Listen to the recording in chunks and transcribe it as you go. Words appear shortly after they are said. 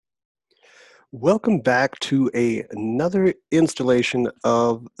Welcome back to another installation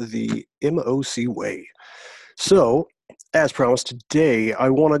of the MOC Way. So, as promised, today I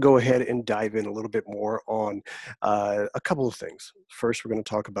want to go ahead and dive in a little bit more on a couple of things. First, we're going to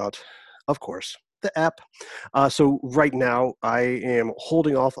talk about, of course, the app. So right now, I am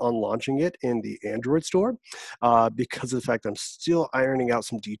holding off on launching it in the Android store because of the fact I'm still ironing out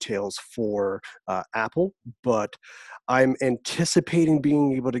some details for Apple, but I'm anticipating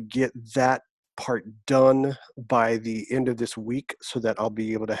being able to get that part done by the end of this week so that I'll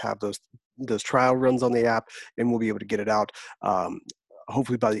be able to have those trial runs on the app and we'll be able to get it out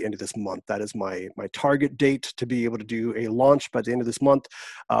hopefully by the end of this month. That is my target date to be able to do a launch by the end of this month.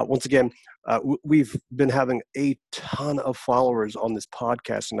 Once again, we've been having a ton of followers on this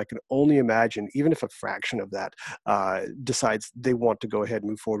podcast, and I can only imagine, even if a fraction of that decides they want to go ahead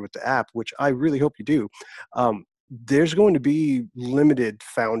and move forward with the app, which I really hope you do. There's going to be limited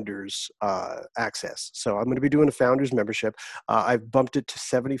founders access. So I'm going to be doing a founders membership. I've bumped it to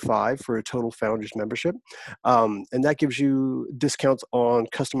 75 for a total founders membership. And that gives you discounts on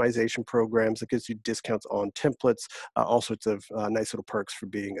customization programs. It gives you discounts on templates, all sorts of nice little perks for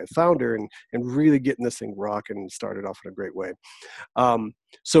being a founder and really getting this thing rocking and started off in a great way.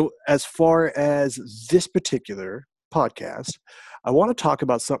 So as far as this particular podcast, I want to talk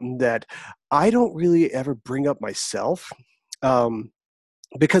about something that I don't really ever bring up myself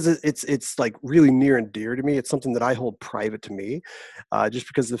because it's like really near and dear to me. It's something that I hold private to me, just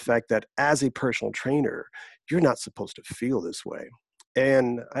because of the fact that as a personal trainer, you're not supposed to feel this way.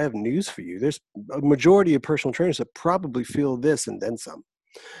 And I have news for you. There's a majority of personal trainers that probably feel this and then some.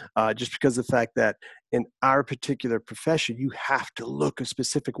 Just because of the fact that in our particular profession, you have to look a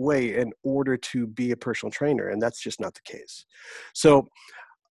specific way in order to be a personal trainer, and that's just not the case. So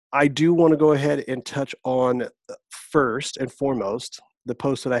I do want to go ahead and touch on first and foremost the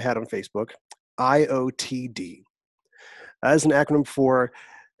post that I had on Facebook, IOTD. That is an acronym for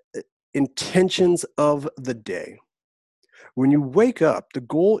intentions of the day. When you wake up, the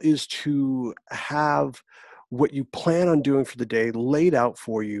goal is to have what you plan on doing for the day laid out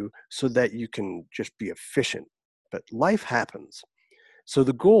for you so that you can just be efficient. But life happens. So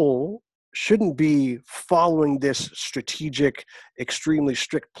the goal shouldn't be following this strategic, extremely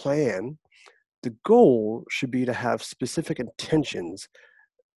strict plan. The goal should be to have specific intentions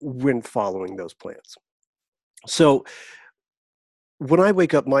when following those plans. So when I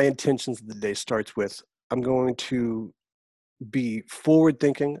wake up, my intentions of the day starts with, I'm going to be forward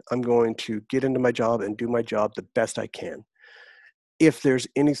thinking. I'm going to get into my job and do my job the best I can. If there's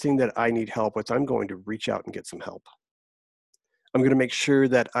anything that I need help with, I'm going to reach out and get some help. I'm going to make sure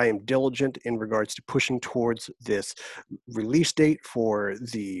that I am diligent in regards to pushing towards this release date for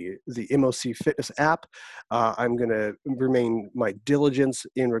the MOC Fitness app. I'm going to remain my diligence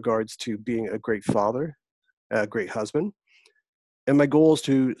in regards to being a great father, a great husband. And my goal is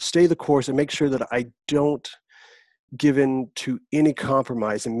to stay the course and make sure that I don't give in to any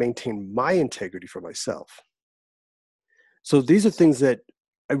compromise and maintain my integrity for myself. So these are things that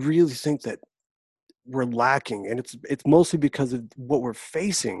I really think that we're lacking, and it's mostly because of what we're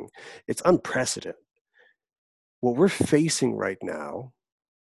facing. It's unprecedented. What we're facing right now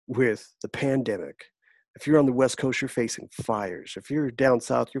with the pandemic, if you're on the West Coast, you're facing fires. If you're down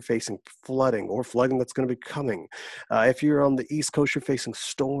south, you're facing flooding or flooding that's going to be coming. If you're on the East Coast, you're facing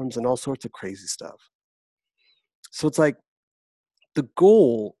storms and all sorts of crazy stuff. So it's like the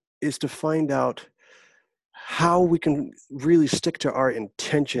goal is to find out how we can really stick to our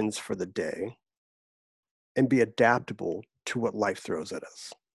intentions for the day and be adaptable to what life throws at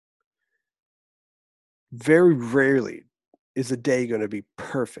us. Very rarely is a day going to be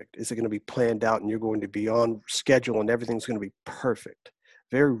perfect. Is it going to be planned out and you're going to be on schedule and everything's going to be perfect?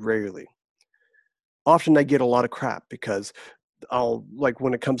 Very rarely. Often I get a lot of crap because like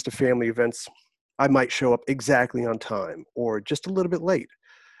when it comes to family events, I might show up exactly on time or just a little bit late.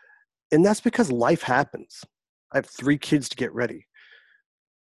 And that's because life happens. I have 3 kids to get ready.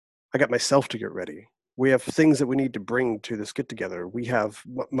 I got myself to get ready. We have things that we need to bring to this get together. We have,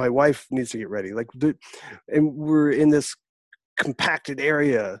 my wife needs to get ready. And we're in this compacted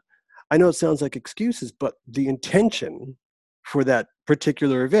area. I know it sounds like excuses, but the intention for that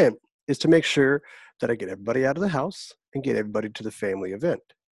particular event is to make sure that I get everybody out of the house and get everybody to the family event.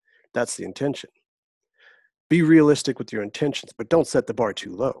 That's the intention. Be realistic with your intentions, but don't set the bar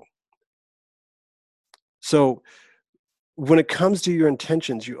too low. So when it comes to your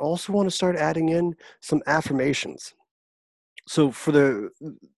intentions, you also want to start adding in some affirmations. So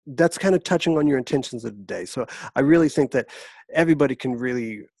that's kind of touching on your intentions of the day. So I really think that everybody can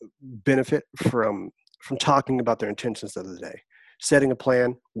really benefit from talking about their intentions of the day. setting a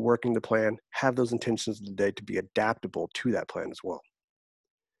plan, working the plan, have those intentions of the day to be adaptable to that plan as well.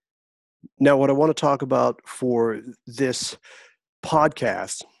 Now, what I want to talk about for this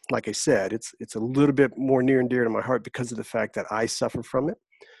podcast, like I said, it's a little bit more near and dear to my heart because of the fact that I suffer from it,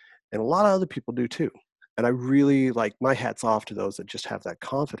 and a lot of other people do too. And I really like, my hat's off to those that just have that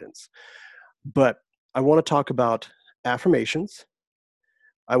confidence. But I want to talk about affirmations.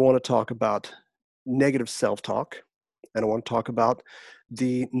 I want to talk about negative self-talk, and I want to talk about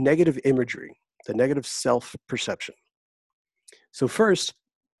the negative imagery, the negative self-perception. So first,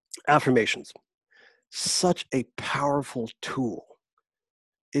 affirmations. Such a powerful tool.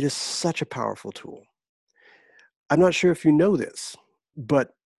 It is such a powerful tool. I'm not sure if you know this,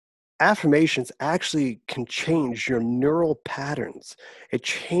 but affirmations actually can change your neural patterns. It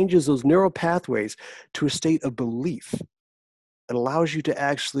changes those neural pathways to a state of belief. It allows you to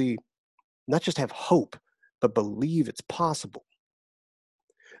actually not just have hope, but believe it's possible.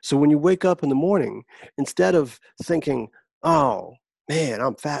 So when you wake up in the morning, instead of thinking, oh man,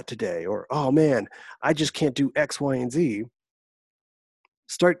 I'm fat today, or oh man, I just can't do X, Y, and Z,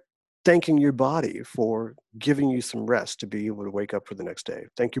 start thanking your body for giving you some rest to be able to wake up for the next day.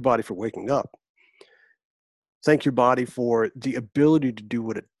 Thank your body for waking up. Thank your body for the ability to do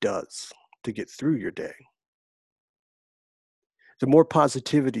what it does to get through your day. The more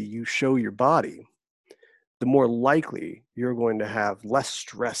positivity you show your body, the more likely you're going to have less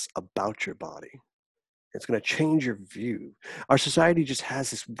stress about your body. It's going to change your view. Our society just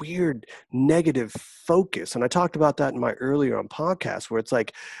has this weird negative focus. And I talked about that in my earlier on podcast, where it's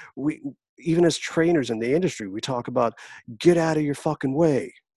like, we, even as trainers in the industry, we talk about get out of your fucking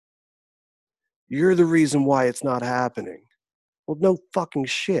way. You're the reason why it's not happening. Well, no fucking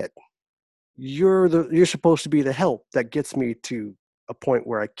shit. You're supposed to be the help that gets me to a point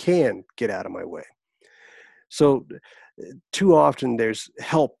where I can get out of my way. So too often there's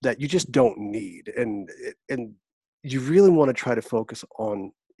help that you just don't need. And you really want to try to focus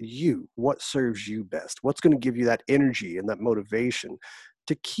on you, what serves you best, what's going to give you that energy and that motivation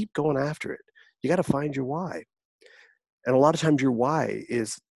to keep going after it. You got to find your why. And a lot of times your why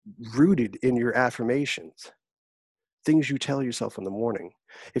is rooted in your affirmations, things you tell yourself in the morning.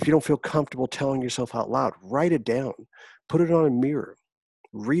 If you don't feel comfortable telling yourself out loud, write it down, put it on a mirror,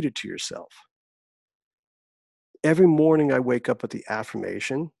 read it to yourself. Every morning I wake up with the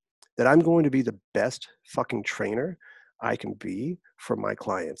affirmation that I'm going to be the best fucking trainer I can be for my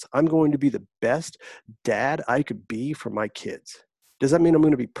clients. I'm going to be the best dad I could be for my kids. Does that mean I'm going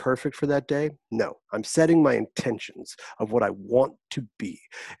to be perfect for that day? No. I'm setting my intentions of what I want to be,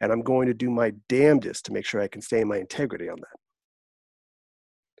 and I'm going to do my damnedest to make sure I can stay in my integrity on that.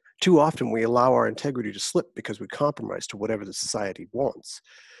 Too often we allow our integrity to slip because we compromise to whatever the society wants.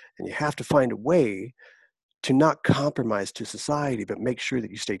 And you have to find a way to not compromise to society, but make sure that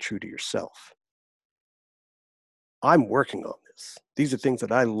you stay true to yourself. I'm working on this. These are things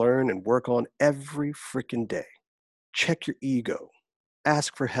that I learn and work on every freaking day. Check your ego,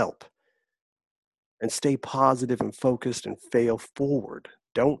 ask for help, and stay positive and focused and fail forward.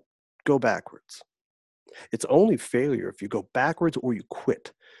 Don't go backwards. It's only failure if you go backwards or you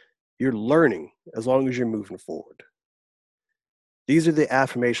quit. You're learning as long as you're moving forward. These are the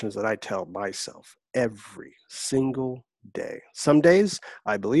affirmations that I tell myself every single day. Some days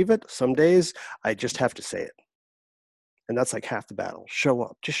I believe it. Some days I just have to say it. And that's like half the battle. Show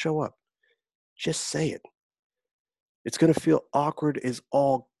up. Just show up. Just say it. It's going to feel awkward as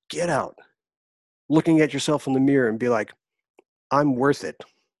all get out. Looking at yourself in the mirror and be like, I'm worth it.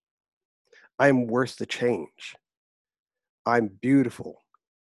 I'm worth the change. I'm beautiful.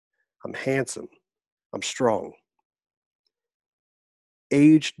 I'm handsome. I'm strong.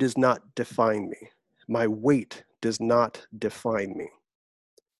 Age does not define me. My weight does not define me.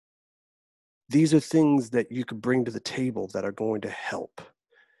 These are things that you could bring to the table that are going to help.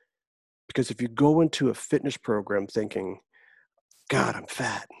 Because if you go into a fitness program thinking, God, I'm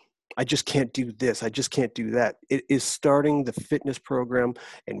fat, I just can't do this, I just can't do that, it is starting the fitness program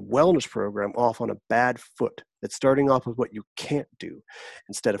and wellness program off on a bad foot. It's starting off with what you can't do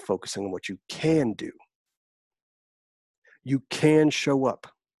instead of focusing on what you can do. You can show up.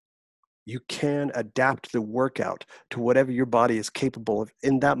 You can adapt the workout to whatever your body is capable of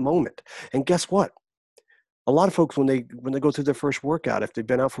in that moment. And guess what? A lot of folks, when they go through their first workout, if they've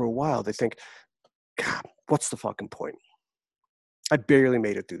been out for a while, they think, God, what's the fucking point? I barely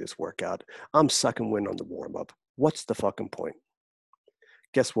made it through this workout. I'm sucking wind on the warm-up. What's the fucking point?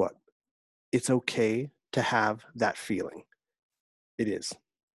 Guess what? It's okay to have that feeling. It is.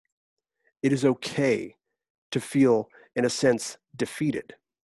 It is okay to feel, in a sense, defeated.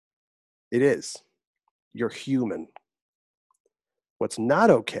 It is. You're human. What's not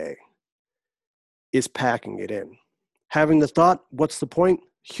okay is packing it in. Having the thought, what's the point?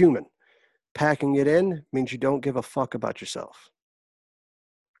 Human. Packing it in means you don't give a fuck about yourself.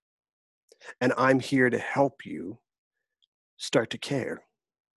 And I'm here to help you start to care.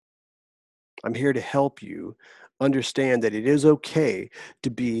 I'm here to help you understand that it is okay to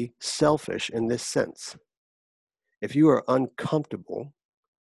be selfish in this sense. If you are uncomfortable,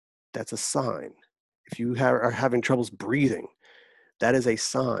 that's a sign. If you are having troubles breathing, that is a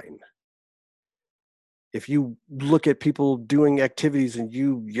sign. If you look at people doing activities and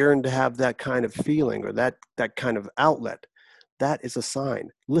you yearn to have that kind of feeling or that kind of outlet, that is a sign.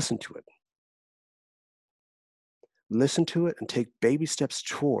 Listen to it. Listen to it and take baby steps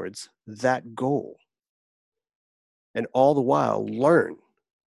towards that goal. And all the while, learn.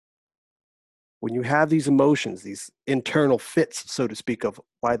 When you have these emotions, these internal fits, so to speak, of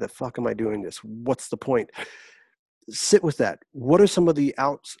why the fuck am I doing this? What's the point? Sit with that. What are some of the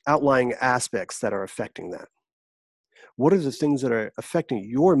outlying aspects that are affecting that? What are the things that are affecting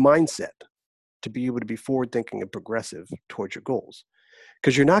your mindset to be able to be forward thinking and progressive towards your goals?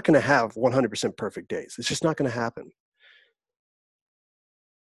 Because you're not going to have 100% perfect days. It's just not going to happen.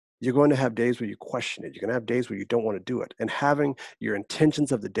 You're going to have days where you question it. You're going to have days where you don't want to do it. And having your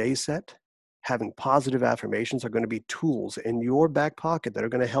intentions of the day set, having positive affirmations are going to be tools in your back pocket that are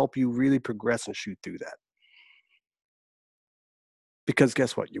going to help you really progress and shoot through that. Because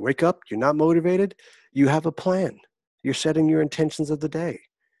guess what? You wake up, you're not motivated, you have a plan. You're setting your intentions of the day.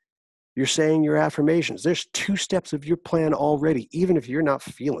 You're saying your affirmations. There's 2 steps of your plan already, even if you're not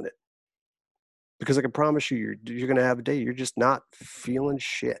feeling it. Because I can promise you, you're going to have a day you're just not feeling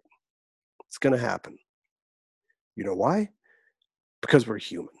shit. It's going to happen. You know why? Because we're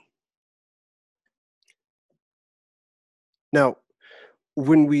human. Now,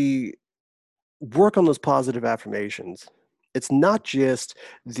 when we work on those positive affirmations, it's not just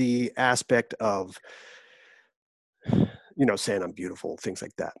the aspect of, saying I'm beautiful, things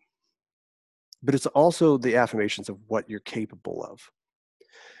like that. But it's also the affirmations of what you're capable of.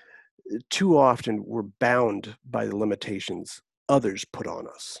 Too often, we're bound by the limitations others put on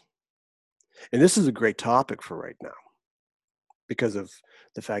us. And this is a great topic for right now because of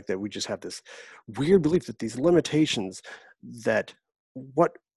the fact that we just have this weird belief that these limitations, that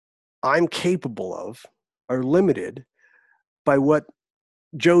what I'm capable of are limited by what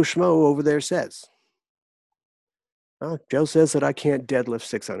Joe Schmo over there says. Joe says that I can't deadlift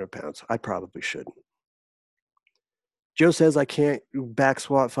 600 pounds. I probably shouldn't. Joe says I can't back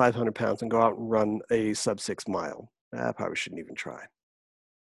squat 500 pounds and go out and run a sub-6 mile. I probably shouldn't even try.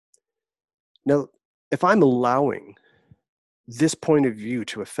 Now, if I'm allowing this point of view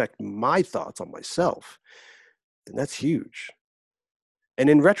to affect my thoughts on myself, then that's huge. And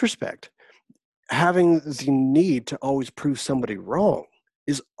in retrospect, having the need to always prove somebody wrong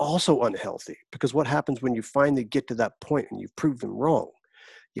is also unhealthy, because what happens when you finally get to that point and you've proved them wrong?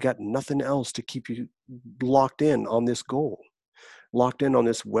 You got nothing else to keep you locked in on this goal, locked in on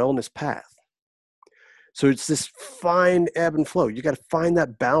this wellness path. So it's this fine ebb and flow. You got to find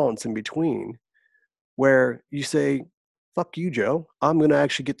that balance in between where you say, fuck you, Joe, I'm going to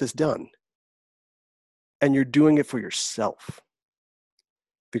actually get this done. And you're doing it for yourself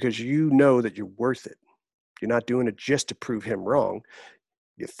because you know that you're worth it. You're not doing it just to prove him wrong.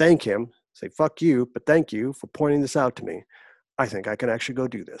 You thank him, say, fuck you, but thank you for pointing this out to me. I think I can actually go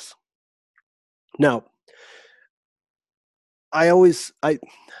do this. Now,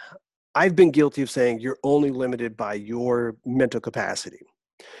 I've been guilty of saying you're only limited by your mental capacity.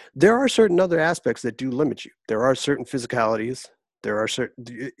 There are certain other aspects that do limit you. There are certain physicalities.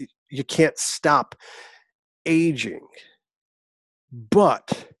 You can't stop aging,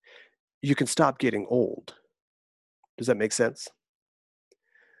 but you can stop getting old. Does that make sense?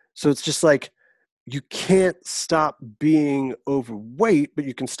 So it's just like you can't stop being overweight, but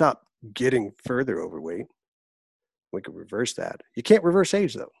you can stop getting further overweight. We could reverse that. You can't reverse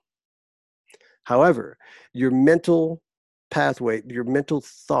age, though. However, your mental pathway, your mental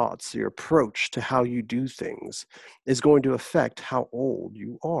thoughts, your approach to how you do things is going to affect how old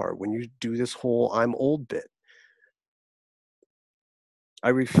you are when you do this whole I'm old bit. I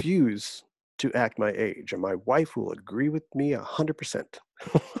refuse to act my age, and my wife will agree with me 100%.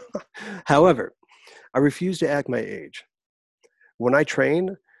 However, I refuse to act my age. When I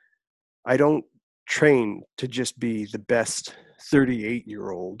train, I don't train to just be the best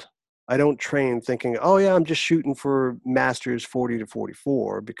 38-year-old. I don't train thinking, oh yeah, I'm just shooting for masters 40 to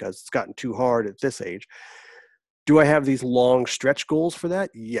 44 because it's gotten too hard at this age. Do I have these long stretch goals for that?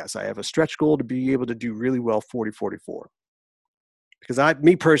 Yes, I have a stretch goal to be able to do really well 40, 44. Because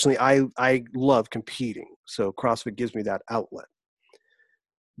me personally, I love competing. So CrossFit gives me that outlet.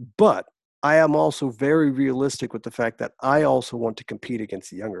 But I am also very realistic with the fact that I also want to compete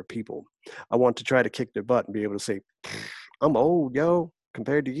against younger people. I want to try to kick their butt and be able to say, I'm old, yo,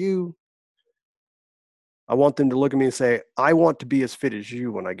 compared to you. I want them to look at me and say, I want to be as fit as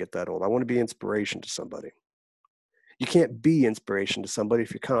you when I get that old. I want to be inspiration to somebody. You can't be inspiration to somebody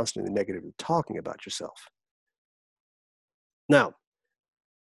if you're constantly negatively talking about yourself. Now,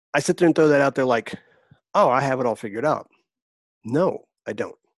 I sit there and throw that out there like, oh, I have it all figured out. No, I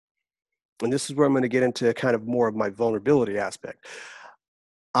don't. And this is where I'm going to get into kind of more of my vulnerability aspect.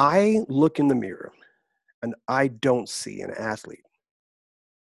 I look in the mirror and I don't see an athlete.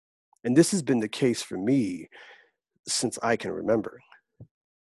 And this has been the case for me since I can remember.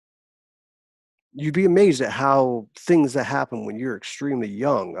 You'd be amazed at how things that happen when you're extremely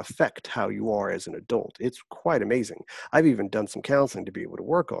young affect how you are as an adult. It's quite amazing. I've even done some counseling to be able to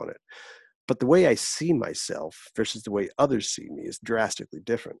work on it. But the way I see myself versus the way others see me is drastically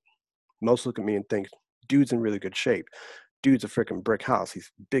different. Most look at me and think, dude's in really good shape. Dude's a freaking brick house.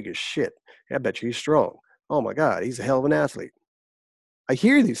 He's big as shit. I bet you he's strong. Oh my God, he's a hell of an athlete. I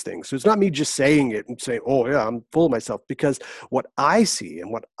hear these things. So it's not me just saying it and saying, oh yeah, I'm full of myself, because what I see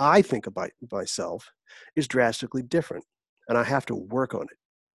and what I think about myself is drastically different. And I have to work on it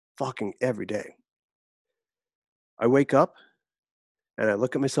fucking every day. I wake up and I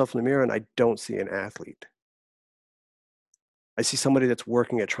look at myself in the mirror and I don't see an athlete. I see somebody that's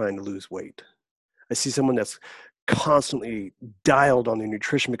working at trying to lose weight. I see someone that's constantly dialed on their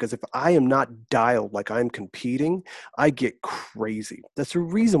nutrition, because if I am not dialed like I'm competing, I get crazy. That's the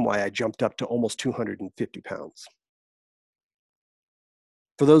reason why I jumped up to almost 250 pounds.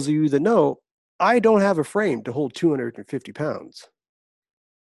 For those of you that know, I don't have a frame to hold 250 pounds.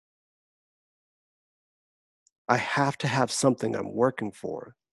 I have to have something I'm working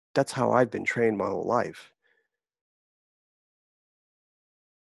for. That's how I've been trained my whole life.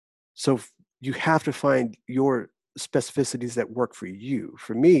 So you have to find your specificities that work for you.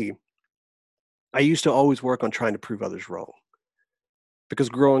 For me, I used to always work on trying to prove others wrong. Because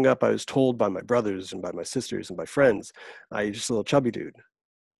growing up, I was told by my brothers and by my sisters and by friends, I just a little chubby dude.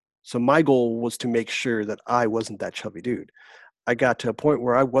 So my goal was to make sure that I wasn't that chubby dude. I got to a point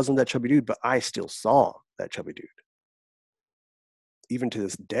where I wasn't that chubby dude, but I still saw that chubby dude. Even to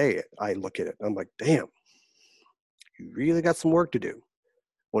this day, I look at it and I'm like, damn, you really got some work to do.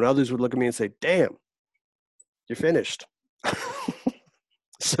 When others would look at me and say, damn, you're finished.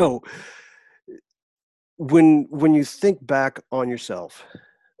 So when you think back on yourself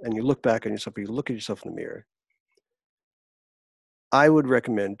and you look back on yourself, or you look at yourself in the mirror, I would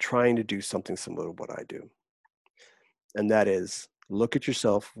recommend trying to do something similar to what I do. And that is look at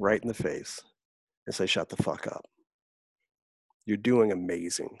yourself right in the face and say, shut the fuck up. You're doing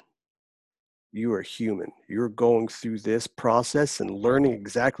amazing. You are human. You're going through this process and learning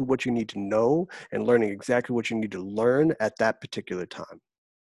exactly what you need to know and learning exactly what you need to learn at that particular time.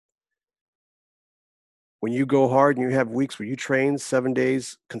 When you go hard and you have weeks where you train 7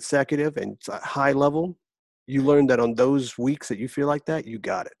 days consecutive and it's at high level, you learn that on those weeks that you feel like that, you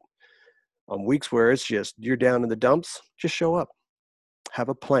got it. On weeks where it's just you're down in the dumps, just show up. Have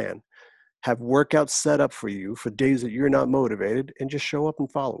a plan. Have workouts set up for you for days that you're not motivated, and just show up and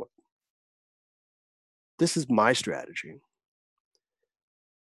follow it. This is my strategy.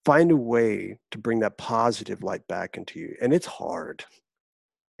 Find a way to bring that positive light back into you. And it's hard.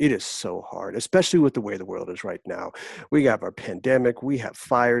 It is so hard, especially with the way the world is right now. We have our pandemic, we have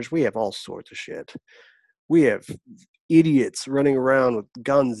fires, we have all sorts of shit. We have idiots running around with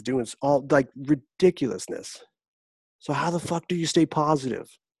guns doing all like ridiculousness. So how the fuck do you stay positive?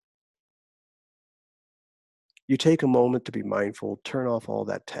 You take a moment to be mindful, turn off all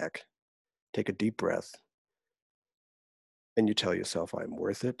that tech, take a deep breath, and you tell yourself, I'm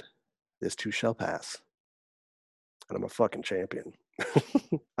worth it. This too shall pass. And I'm a fucking champion.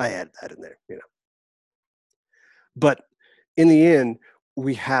 I added that in there, you know. But in the end,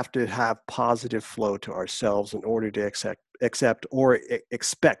 we have to have positive flow to ourselves in order to accept or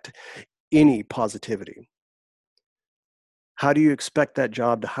expect any positivity. How do you expect that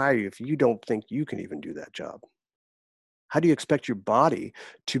job to hire you if you don't think you can even do that job? How do you expect your body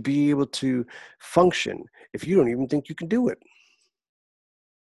to be able to function if you don't even think you can do it?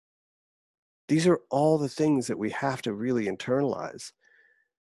 These are all the things that we have to really internalize.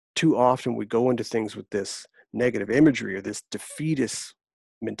 Too often we go into things with this negative imagery or this defeatist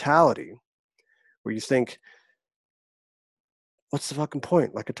mentality where you think, what's the fucking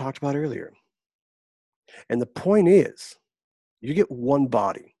point? Like I talked about earlier. And the point is, you get one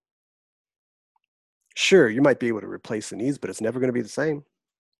body. Sure, you might be able to replace the knees, but it's never going to be the same.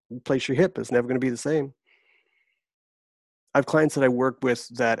 Replace your hip, but it's never going to be the same. I have clients that I work with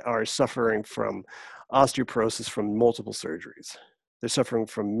that are suffering from osteoporosis from multiple surgeries. They're suffering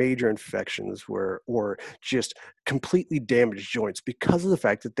from major infections or just completely damaged joints because of the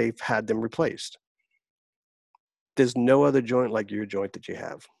fact that they've had them replaced. There's no other joint like your joint that you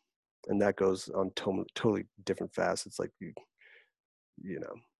have. And that goes on totally different facets, like you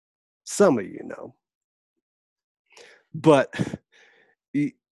know, some of you know. But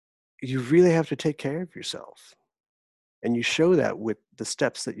you really have to take care of yourself. And you show that with the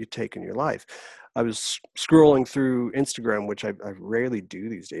steps that you take in your life. I was scrolling through Instagram, which I rarely do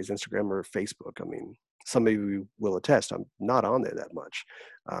these days, Instagram or Facebook. I mean, some of you will attest, I'm not on there that much.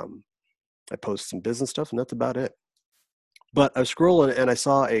 I post some business stuff, and that's about it. But I was scrolling, and I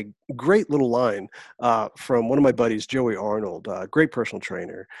saw a great little line from one of my buddies, Joey Arnold, great personal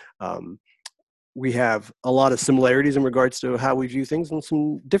trainer. We have a lot of similarities in regards to how we view things and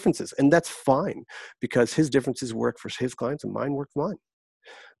some differences. And that's fine, because his differences work for his clients and mine work for mine.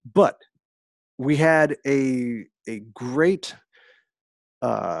 But we had a great,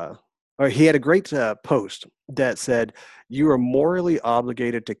 or he had a great post that said, you are morally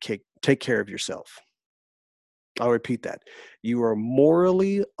obligated to take care of yourself. I'll repeat that. You are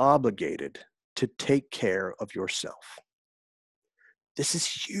morally obligated to take care of yourself. This is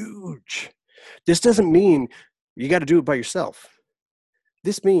huge. This doesn't mean you got to do it by yourself.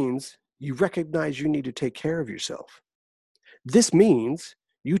 This means you recognize you need to take care of yourself. This means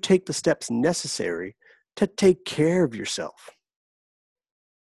you take the steps necessary to take care of yourself.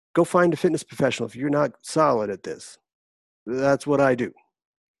 Go find a fitness professional if you're not solid at this. That's what I do.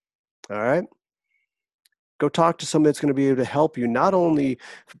 All right? Go talk to somebody that's going to be able to help you not only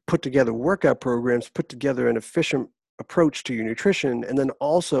put together workout programs, put together an efficient approach to your nutrition, and then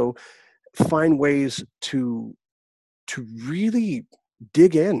also find ways to really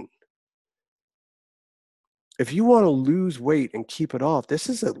dig in. If you want to lose weight and keep it off, this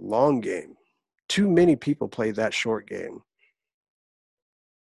is a long game. Too many people play that short game.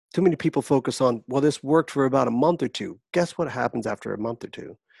 Too many people focus on, well, this worked for about a month or two. Guess what happens after a month or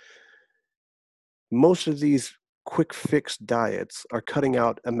two? Most of these quick fix diets are cutting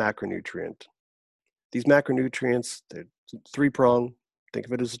out a macronutrient. These macronutrients, they're three-pronged. Think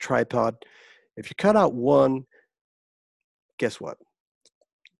of it as a tripod. If you cut out one, guess what?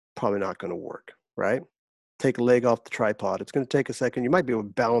 Probably not going to work, right? Take a leg off the tripod. It's going to take a second. You might be able to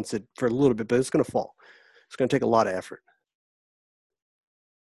balance it for a little bit, but it's going to fall. It's going to take a lot of effort.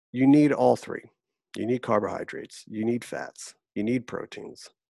 You need all three. You need carbohydrates. You need fats. You need proteins.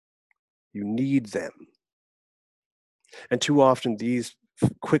 You need them. And too often, these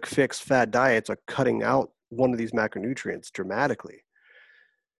quick fix fad diets are cutting out one of these macronutrients dramatically.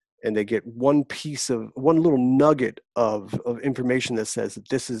 And they get one little nugget of information that says that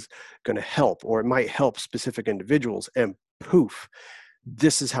this is going to help, or it might help specific individuals, and poof,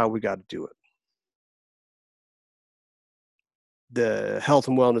 this is how we got to do it. The health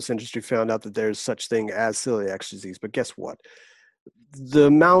and wellness industry found out that there's such thing as celiac disease, but guess what? The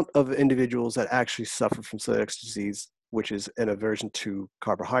amount of individuals that actually suffer from celiac disease, which is an aversion to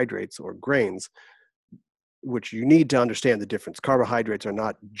carbohydrates or grains, which you need to understand the difference. Carbohydrates are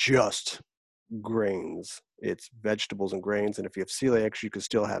not just grains. It's vegetables and grains. And if you have celiac, you can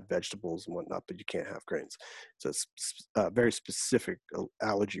still have vegetables and whatnot, but you can't have grains. It's a very specific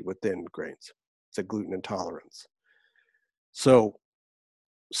allergy within grains. It's a gluten intolerance. So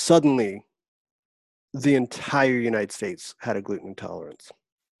suddenly, the entire United States had a gluten intolerance.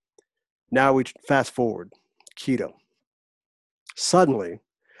 Now we fast forward, keto. Suddenly,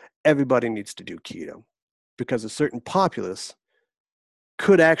 everybody needs to do keto because a certain populace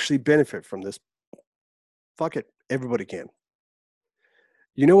could actually benefit from this. Fuck it, everybody can.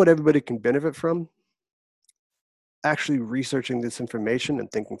 You know what everybody can benefit from? Actually researching this information and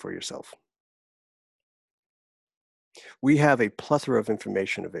thinking for yourself. We have a plethora of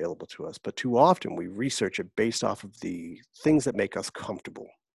information available to us, but too often we research it based off of the things that make us comfortable.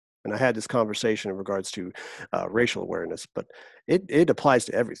 And I had this conversation in regards to racial awareness, but it applies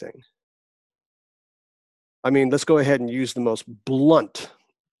to everything. I mean, let's go ahead and use the most blunt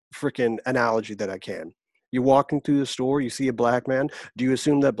freaking analogy that I can. You're walking through the store, you see a black man. Do you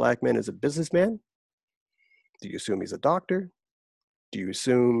assume that black man is a businessman? Do you assume he's a doctor? Do you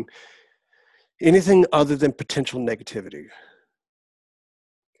assume anything other than potential negativity?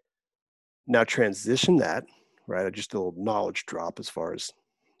 Now transition that, right? Just a little knowledge drop as far as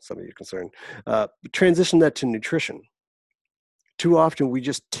some of you are concerned. Transition that to nutrition. Too often we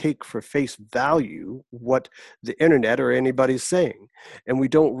just take for face value what the internet or anybody's saying, and we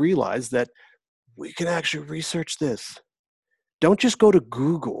don't realize that we can actually research this. Don't just go to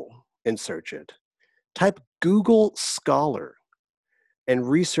Google and search it. Type Google Scholar and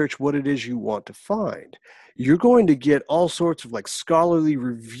research what it is you want to find. You're going to get all sorts of like scholarly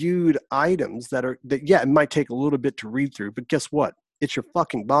reviewed items that yeah, it might take a little bit to read through, but guess what? It's your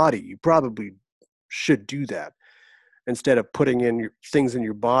fucking body. You probably should do that instead of putting in things in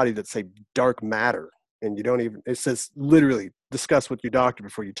your body that say dark matter. And you don't even, it says literally discuss with your doctor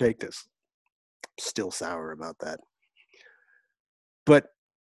before you take this. Still sour about that. But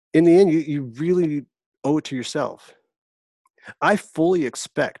in the end, you really owe it to yourself. I fully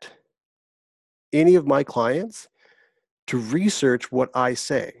expect any of my clients to research what I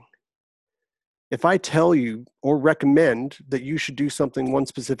say. If I tell you or recommend that you should do something one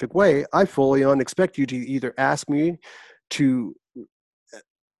specific way, I fully expect you to either ask me to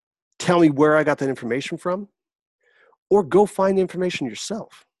tell me where I got that information from or go find the information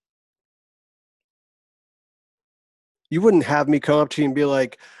yourself. You wouldn't have me come up to you and be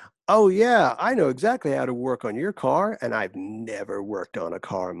like, oh yeah, I know exactly how to work on your car, and I've never worked on a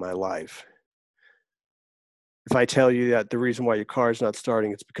car in my life. If I tell you that the reason why your car is not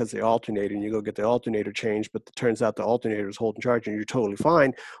starting, it's because the alternator, and you go get the alternator changed, but it turns out the alternator is holding charge and you're totally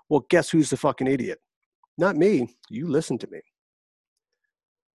fine, well, guess who's the fucking idiot? Not me. You listen to me.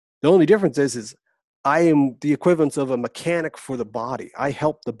 The only difference is I am the equivalent of a mechanic for the body. I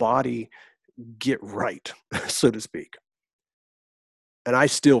help the body get right, so to speak. And I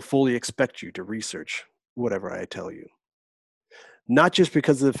still fully expect you to research whatever I tell you. Not just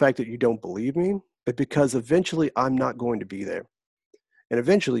because of the fact that you don't believe me, but because eventually I'm not going to be there. And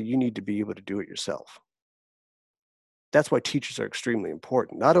eventually you need to be able to do it yourself. That's why teachers are extremely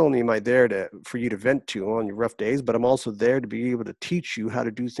important. Not only am I there for you to vent to on your rough days, but I'm also there to be able to teach you how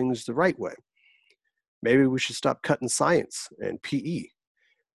to do things the right way. Maybe we should stop cutting science and PE.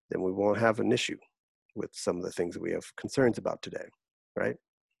 Then we won't have an issue with some of the things that we have concerns about today, right?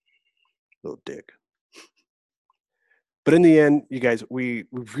 Little dig. But in the end, you guys, we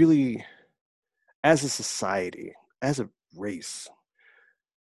really, as a society, as a race,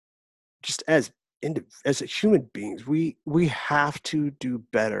 just as human beings, we have to do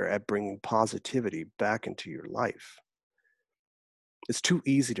better at bringing positivity back into your life. It's too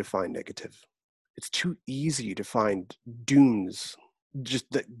easy to find negative. It's too easy to find dooms, just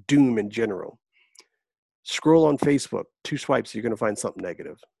the doom in general. Scroll on Facebook, 2 swipes, you're going to find something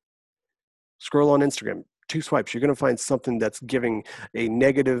negative. Scroll on Instagram, 2 swipes, you're going to find something that's giving a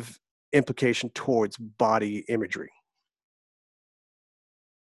negative implication towards body imagery.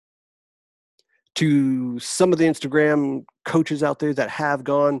 To some of the Instagram coaches out there that have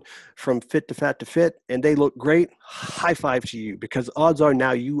gone from fit to fat to fit and they look great, high five to you, because odds are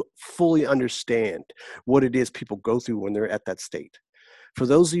now you fully understand what it is people go through when they're at that state. For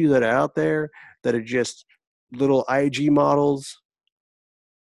those of you that are out there that are just little IG models,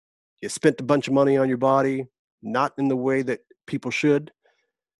 you spent a bunch of money on your body, not in the way that people should,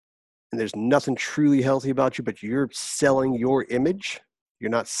 and there's nothing truly healthy about you, but you're selling your image,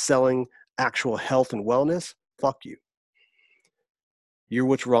 you're not selling actual health and wellness, fuck you. You're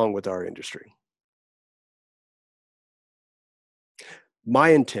what's wrong with our industry. My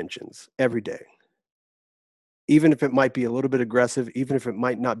intentions every day, even if it might be a little bit aggressive, even if it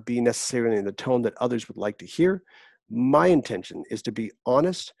might not be necessarily in the tone that others would like to hear, my intention is to be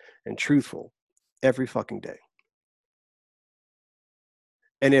honest and truthful every fucking day.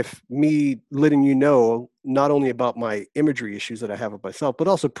 And if me letting you know not only about my imagery issues that I have with myself, but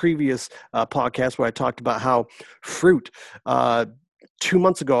also previous podcasts where I talked about how fruit, 2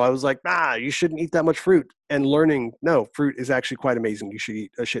 months ago, I was like, you shouldn't eat that much fruit. And learning, no, fruit is actually quite amazing. You should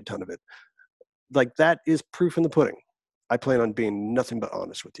eat a shit ton of it. Like, that is proof in the pudding. I plan on being nothing but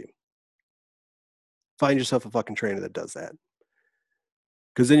honest with you. Find yourself a fucking trainer that does that.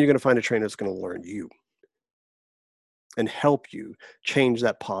 Because then you're going to find a trainer that's going to learn you and help you change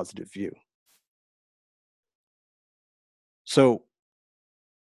that positive view. So,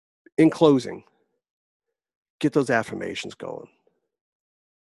 in closing, get those affirmations going.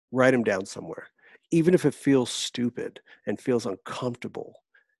 Write them down somewhere. Even if it feels stupid and feels uncomfortable,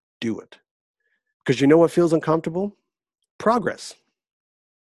 do it. Because you know what feels uncomfortable? Progress.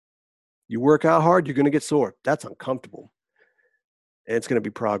 You work out hard, you're going to get sore. That's uncomfortable. And it's going to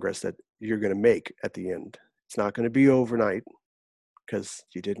be progress that you're going to make at the end. It's not going to be overnight because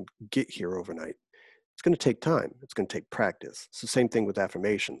you didn't get here overnight. It's going to take time. It's going to take practice. It's the same thing with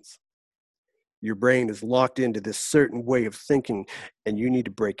affirmations. Your brain is locked into this certain way of thinking and you need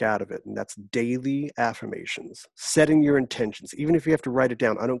to break out of it. And that's daily affirmations, setting your intentions. Even if you have to write it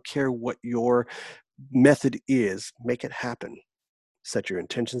down, I don't care what your method is, make it happen. Set your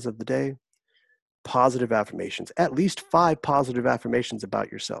intentions of the day, positive affirmations, at least 5 positive affirmations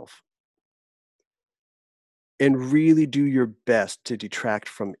about yourself. and really do your best to detract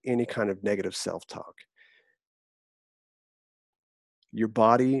from any kind of negative self-talk. Your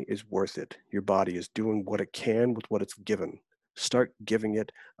body is worth it. Your body is doing what it can with what it's given. Start giving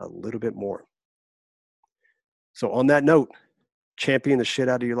it a little bit more. So on that note, champion the shit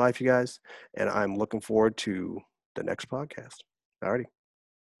out of your life, you guys, and I'm looking forward to the next podcast. Alrighty.